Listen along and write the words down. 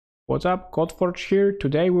What's up, CodefForge here.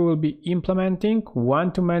 Today we will be implementing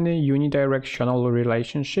one-to-many unidirectional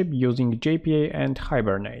relationship using JPA and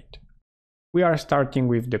Hibernate. We are starting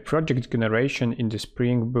with the project generation in the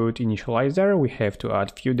Spring Boot initializer. We have to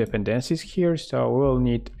add few dependencies here, so we'll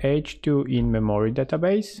need H2 in-memory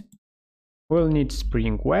database. We'll need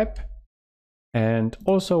Spring Web, and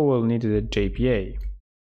also we'll need the JPA.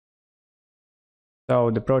 So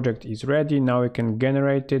the project is ready. Now we can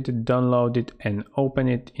generate it, download it, and open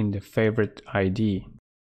it in the favorite ID.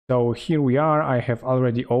 So here we are. I have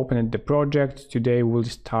already opened the project. Today we'll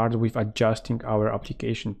start with adjusting our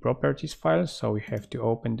application properties file. So we have to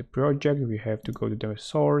open the project. We have to go to the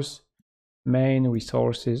source, main,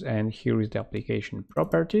 resources, and here is the application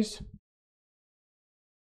properties.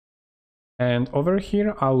 And over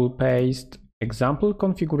here I will paste example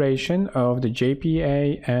configuration of the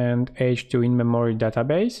JPA and H2 in-memory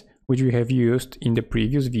database, which we have used in the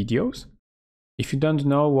previous videos. If you don't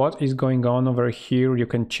know what is going on over here, you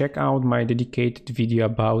can check out my dedicated video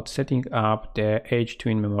about setting up the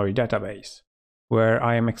H2 in-memory database, where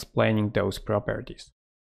I am explaining those properties.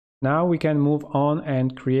 Now we can move on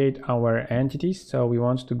and create our entities. So we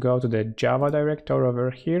want to go to the Java directory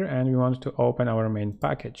over here and we want to open our main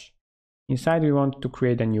package. Inside we want to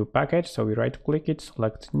create a new package, so we right click it,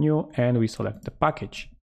 select new, and we select the package.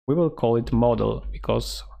 We will call it model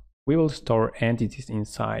because we will store entities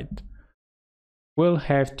inside. We'll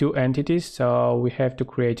have two entities, so we have to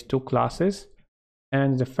create two classes,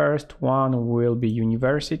 and the first one will be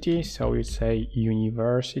university, so we say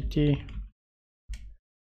university,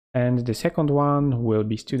 and the second one will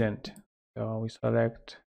be student. So we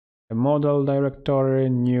select the model directory,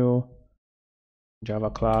 new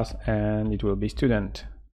Java class, and it will be student.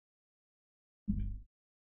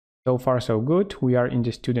 So far so good. We are in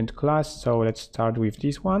the student class, so let's start with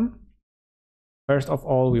this one. First of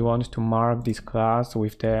all, we want to mark this class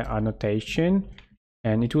with the annotation,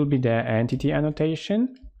 and it will be the entity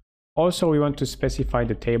annotation. Also, we want to specify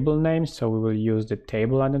the table name, so we will use the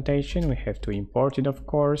table annotation. We have to import it, of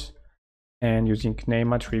course, and using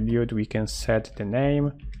name attribute we can set the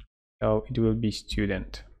name, so it will be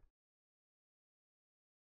student.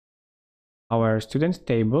 Our student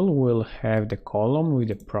table will have the column with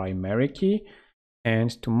the primary key,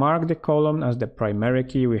 and to mark the column as the primary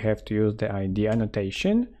key we have to use the ID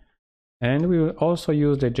annotation, and we will also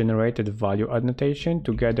use the generated value annotation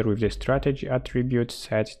together with the strategy attribute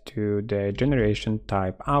set to the generation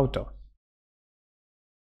type auto.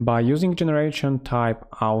 By using generation type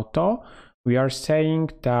auto, we are saying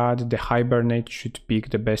that the Hibernate should pick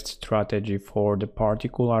the best strategy for the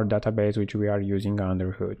particular database which we are using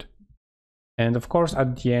under hood. And of course,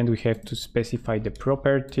 at the end, we have to specify the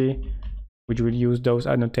property which will use those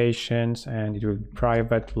annotations, and it will be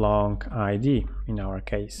private long ID in our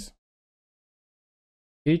case.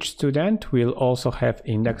 Each student will also have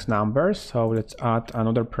index numbers, so let's add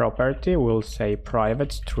another property. We'll say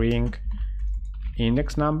private string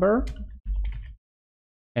index number.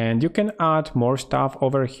 And you can add more stuff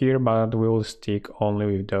over here, but we will stick only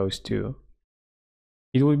with those two.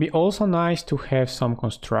 It will be also nice to have some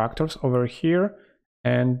constructors over here,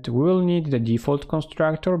 and we will need the default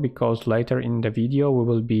constructor because later in the video we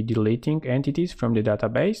will be deleting entities from the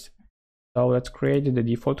database. So let's create the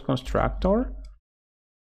default constructor,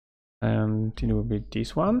 and it will be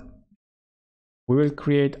this one. We will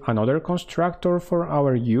create another constructor for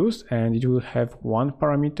our use, and it will have one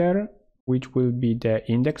parameter which will be the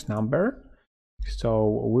index number,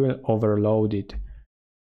 so we'll overload it.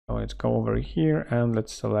 So let's go over here and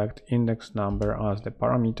let's select index number as the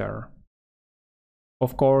parameter.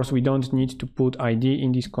 Of course, we don't need to put ID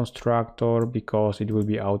in this constructor because it will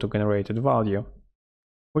be auto-generated value.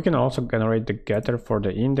 We can also generate the getter for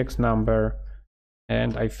the index number,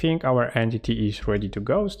 and I think our entity is ready to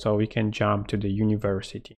go, so we can jump to the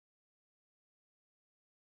university.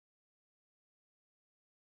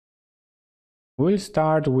 We'll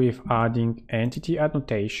start with adding entity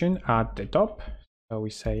annotation at the top. So we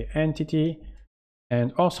say entity,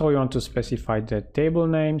 and also we want to specify the table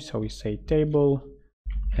name, so we say table,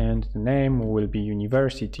 and the name will be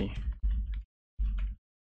university.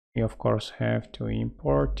 We of course have to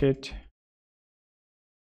import it.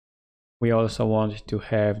 We also want to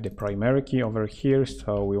have the primary key over here,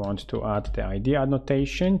 so we want to add the ID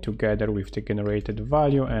annotation together with the generated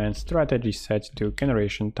value and strategy set to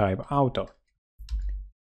generation type auto.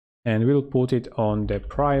 And we'll put it on the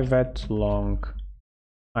private long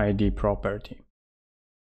ID property.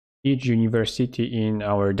 Each university in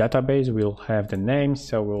our database will have the name,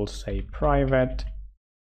 so we'll say private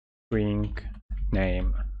string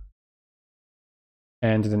name.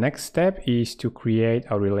 And the next step is to create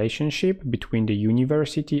a relationship between the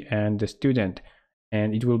university and the student.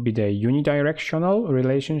 And it will be the unidirectional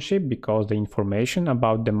relationship because the information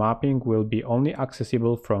about the mapping will be only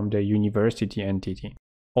accessible from the university entity.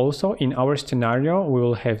 Also, in our scenario, we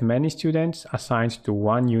will have many students assigned to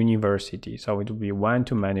one university, so it will be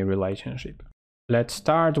one-to-many relationship. Let's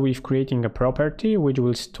start with creating a property which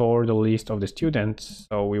will store the list of the students.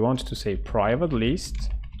 So we want to say private list,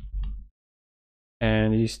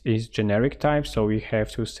 and this is generic type, so we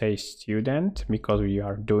have to say student because we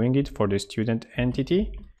are doing it for the student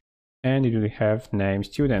entity, and it will have name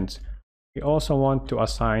students. We also want to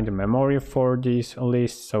assign the memory for this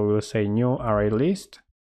list, so we will say new array list,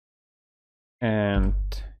 and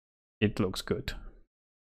it looks good.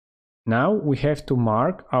 Now we have to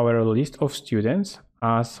mark our list of students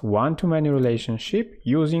as one-to-many relationship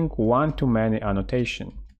using one-to-many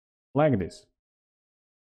annotation, like this.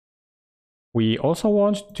 We also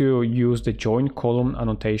want to use the join column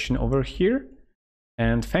annotation over here,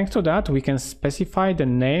 and thanks to that we can specify the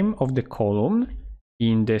name of the column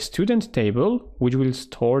in the student table, which will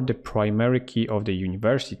store the primary key of the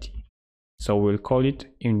university. So we'll call it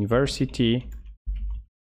university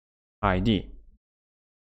ID.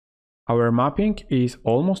 Our mapping is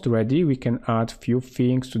almost ready. We can add few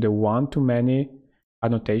things to the one-to-many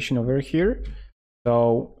annotation over here.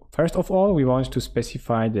 So first of all, we want to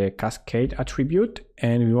specify the cascade attribute,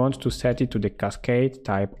 and we want to set it to the cascade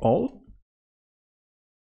type all.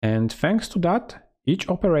 And thanks to that, each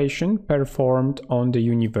operation performed on the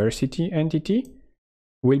university entity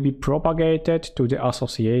will be propagated to the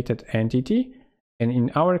associated entity, and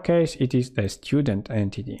in our case it is the student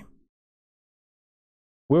entity.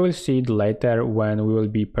 We will see it later when we will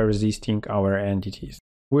be persisting our entities.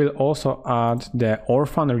 We'll also add the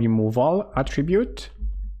orphan removal attribute,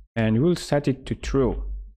 and we'll set it to true.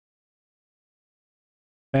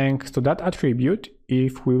 Thanks to that attribute,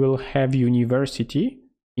 if we will have university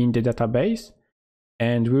in the database,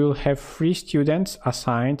 and we will have 3 students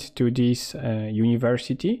assigned to this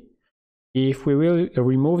university, if we will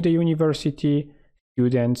remove the university,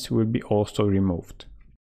 students will be also removed.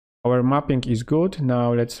 Our mapping is good.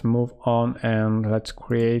 Now let's move on and let's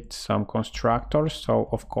create some constructors. So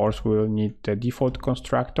of course we'll need the default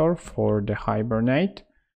constructor for the Hibernate.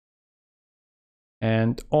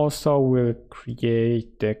 And also we'll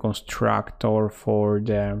create the constructor for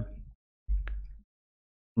the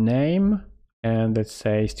name, and let's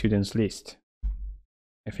say students list.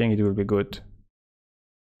 I think it will be good.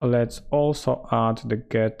 Let's also add the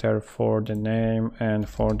getter for the name and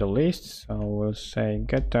for the list. So we'll say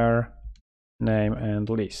getter, name and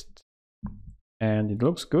list. And it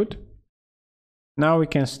looks good. Now we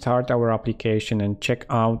can start our application and check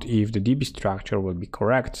out if the DB structure will be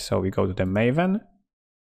correct. So we go to the Maven,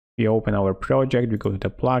 we open our project, we go to the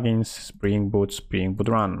plugins, Spring Boot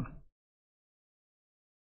Run.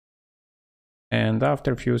 And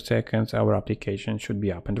after a few seconds, our application should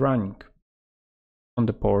be up and running on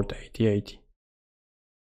the port 8080.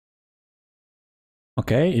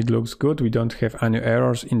 Okay, it looks good. We don't have any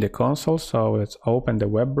errors in the console. So let's open the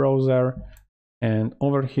web browser, and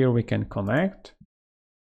over here we can connect.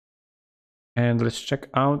 And let's check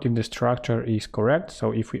out if the structure is correct.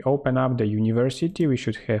 So if we open up the university, we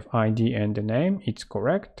should have ID and the name. It's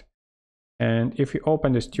correct. And if we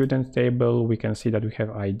open the student table, we can see that we have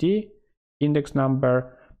ID, index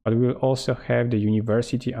number, but we will also have the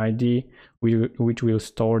university ID, which will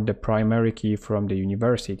store the primary key from the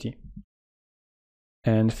university.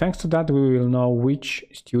 And thanks to that, we will know which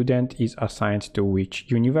student is assigned to which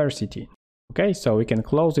university. Okay, so we can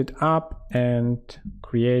close it up and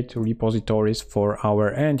create repositories for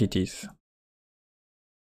our entities.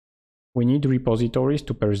 We need repositories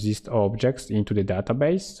to persist objects into the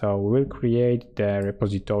database, so we'll create the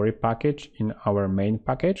repository package in our main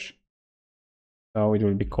package. So it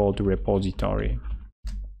will be called repository.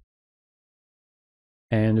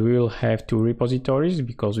 And we will have 2 repositories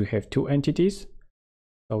because we have 2 entities.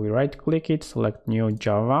 So we right click it, select new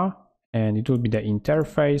Java, and it will be the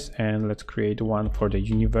interface, and let's create one for the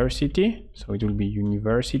university. So it will be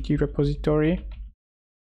university repository.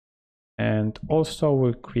 And also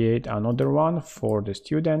we'll create another one for the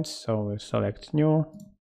students. So we'll select new,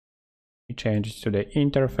 we change it to the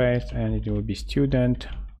interface, and it will be student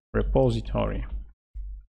repository.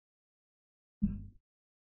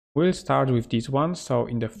 We'll start with this one. So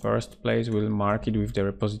in the first place, we'll mark it with the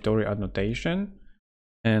repository annotation.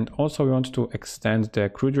 And also we want to extend the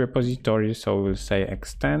CRUD repository. So we'll say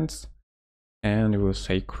extends, and we'll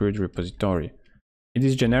say CRUD repository. It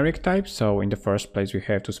is generic type. So in the first place, we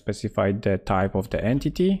have to specify the type of the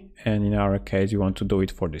entity. And in our case, we want to do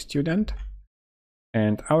it for the student.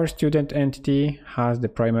 And our student entity has the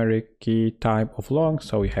primary key type of long,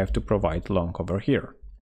 so we have to provide long over here.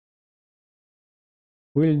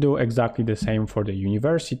 We'll do exactly the same for the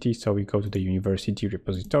university, so we go to the university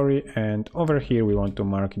repository, and over here we want to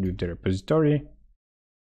mark it with the repository,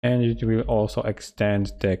 and it will also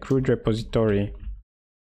extend the CRUD repository,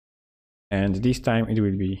 and this time it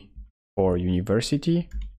will be for university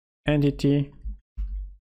entity,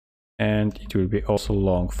 and it will be also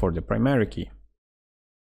long for the primary key.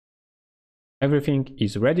 Everything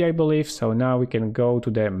is ready, I believe, so now we can go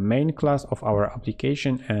to the main class of our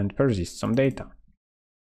application and persist some data.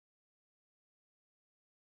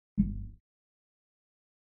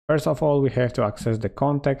 First of all, we have to access the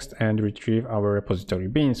context and retrieve our repository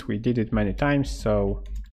beans. We did it many times, so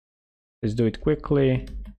let's do it quickly.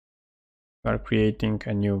 We are creating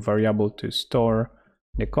a new variable to store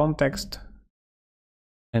the context.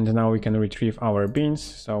 And now we can retrieve our beans.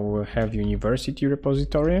 So we'll have university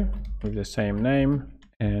repository with the same name,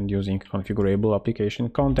 and using configurable application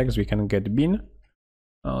context, we can get bin.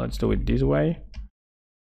 Let's do it this way.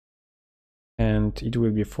 And it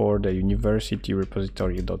will be for the university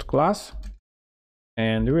repository.class.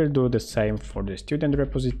 And we'll do the same for the student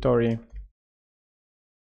repository.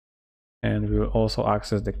 And we will also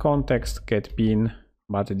access the context get bin,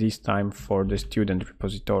 but this time for the student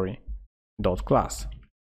repository.class.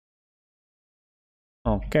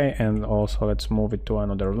 Okay, and also let's move it to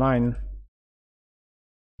another line.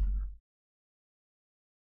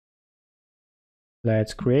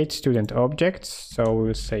 Let's create student objects. So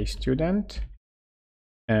we'll say student,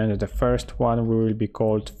 and the first one will be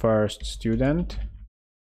called first student,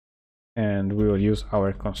 and we will use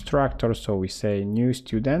our constructor. So we say new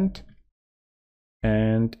student,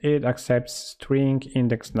 and it accepts string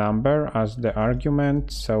index number as the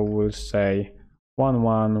argument. So we'll say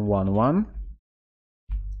 1111.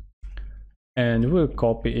 And we'll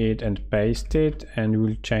copy it and paste it, and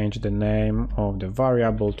we'll change the name of the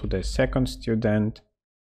variable to the second student,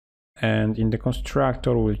 and in the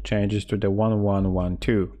constructor we'll change it to the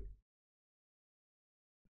 1112.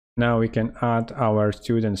 Now we can add our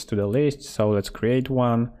students to the list, so let's create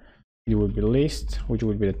one. It will be list, which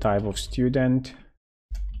will be the type of student,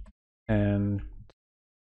 and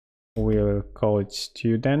we'll call it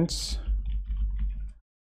students.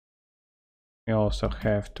 We also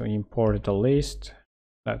have to import the list.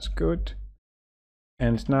 That's good.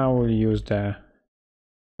 And now we'll use the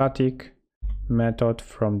static method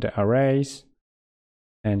from the arrays,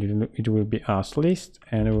 and it will be as list,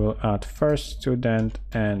 and we will add first student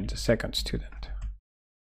and second student.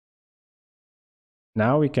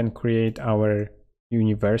 Now we can create our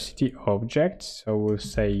university object. So we'll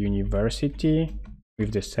say university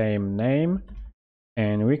with the same name.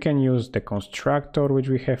 And we can use the constructor which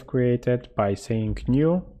we have created by saying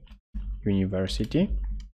new university.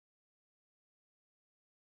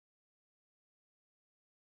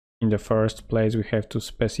 In the first place, we have to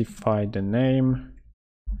specify the name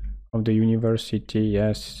of the university.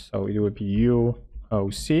 Yes, so it will be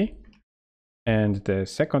UOC. And the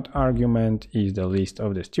second argument is the list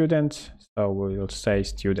of the students. So we will say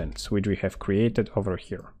students, which we have created over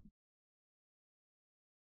here.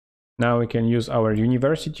 Now we can use our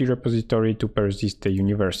university repository to persist the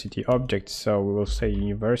university object. So we will say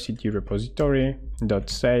university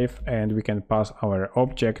repository.save, and we can pass our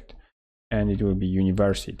object, and it will be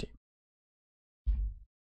university.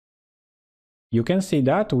 You can see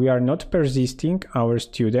that we are not persisting our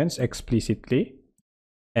students explicitly,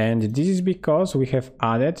 and this is because we have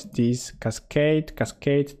added this cascade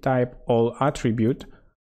type all attribute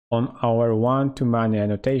on our one-to-many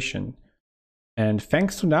annotation. And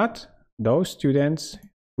thanks to that, those students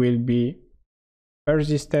will be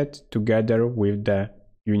persisted together with the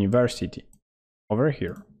university over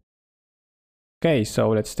here. Okay, so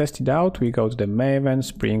let's test it out. We go to the Maven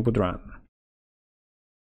Spring Boot run.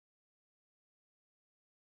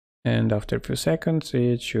 And after a few seconds,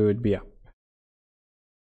 it should be up.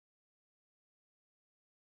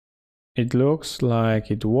 It looks like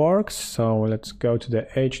it works. So let's go to the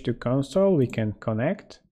H2 console. We can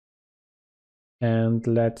connect. And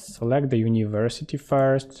let's select the university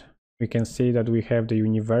first. We can see that we have the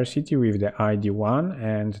university with the ID 1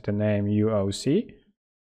 and the name UOC.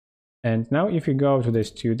 And now if we go to the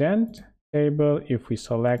student table, if we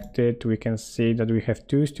select it, we can see that we have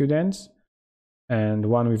two students, and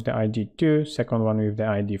one with the ID 2, second one with the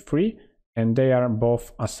ID 3, and they are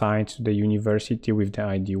both assigned to the university with the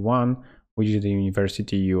ID 1, which is the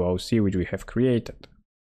university UOC, which we have created.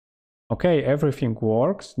 Okay, everything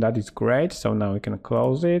works. That is great. So now we can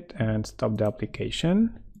close it and stop the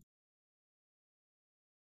application.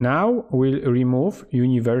 Now we'll remove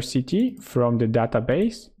university from the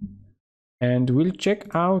database and we'll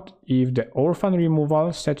check out if the orphan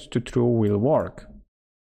removal set to true will work.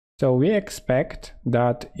 So we expect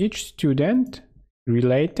that each student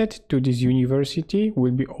related to this university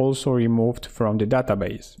will be also removed from the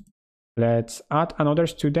database. Let's add another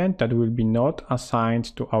student that will be not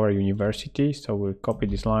assigned to our university. So we'll copy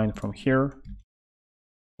this line from here.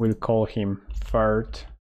 We'll call him third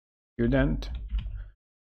student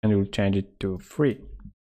and we'll change it to 3.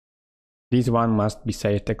 This one must be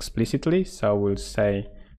saved explicitly. So we'll say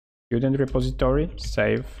student repository,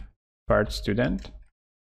 save third student.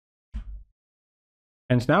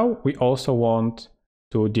 And now we also want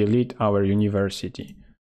to delete our university.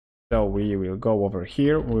 So we will go over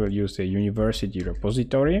here, we will use the university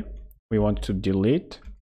repository. We want to delete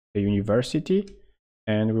the university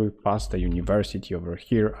and we'll pass the university over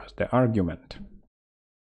here as the argument.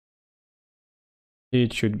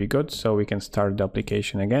 It should be good, so we can start the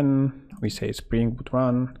application again. We say Spring Boot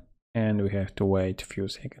run and we have to wait a few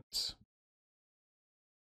seconds.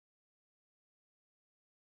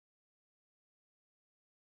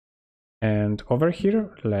 And over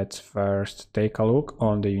here, let's first take a look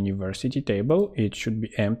on the university table. It should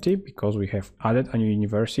be empty because we have added a new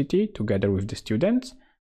university together with the students,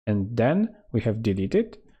 and then we have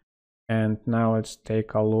deleted. And now let's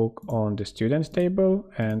take a look on the students table,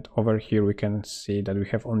 and over here we can see that we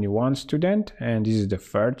have only one student, and this is the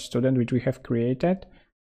third student which we have created,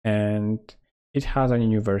 and it has a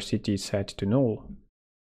university set to null.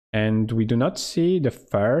 And we do not see the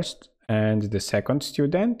first and the second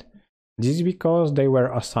student. This is because they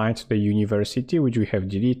were assigned to the university which we have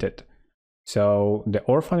deleted. So the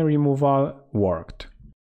orphan removal worked.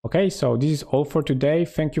 Okay, so this is all for today.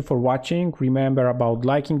 Thank you for watching. Remember about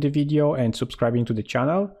liking the video and subscribing to the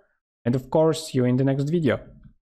channel. And of course, see you in the next video.